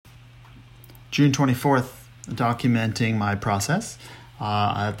June 24th, documenting my process.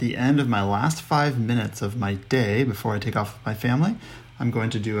 At the end of my last 5 minutes of my day before I take off with my family, I'm going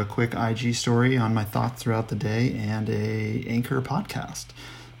to do a quick IG story on my thoughts throughout the day and a Anchor podcast.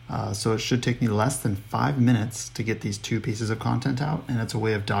 So it should take me less than 5 minutes to get these 2 pieces of content out, and it's a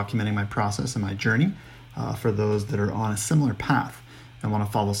way of documenting my process and my journey for those that are on a similar path and want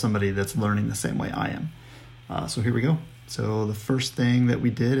to follow somebody that's learning the same way I am. So here we go. So the first thing that we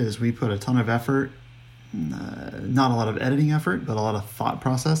did is we put a ton of effort, not a lot of editing effort, but a lot of thought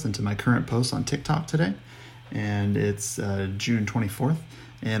process into my current post on TikTok today. And it's June 24th,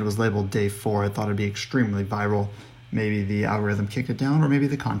 and it was labeled Day 4. I thought it'd be extremely viral. Maybe the algorithm kicked it down, or maybe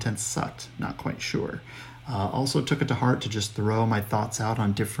the content sucked. Not quite sure. Also took it to heart to just throw my thoughts out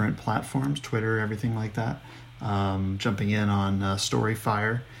on different platforms, Twitter, everything like that. Jumping in on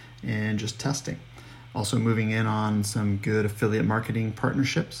Storyfire and just testing. Also moving in on some good affiliate marketing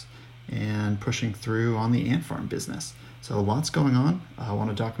partnerships and pushing through on the ant farm business. So lots going on. I want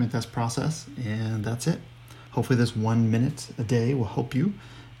to document this process, and that's it. Hopefully this 1 minute a day will help you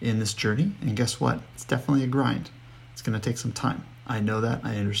in this journey. And guess what? It's definitely a grind. It's going to take some time. I know that.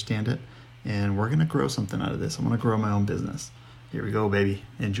 I understand it. And we're going to grow something out of this. I want to grow my own business. Here we go, baby.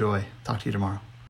 Enjoy. Talk to you tomorrow.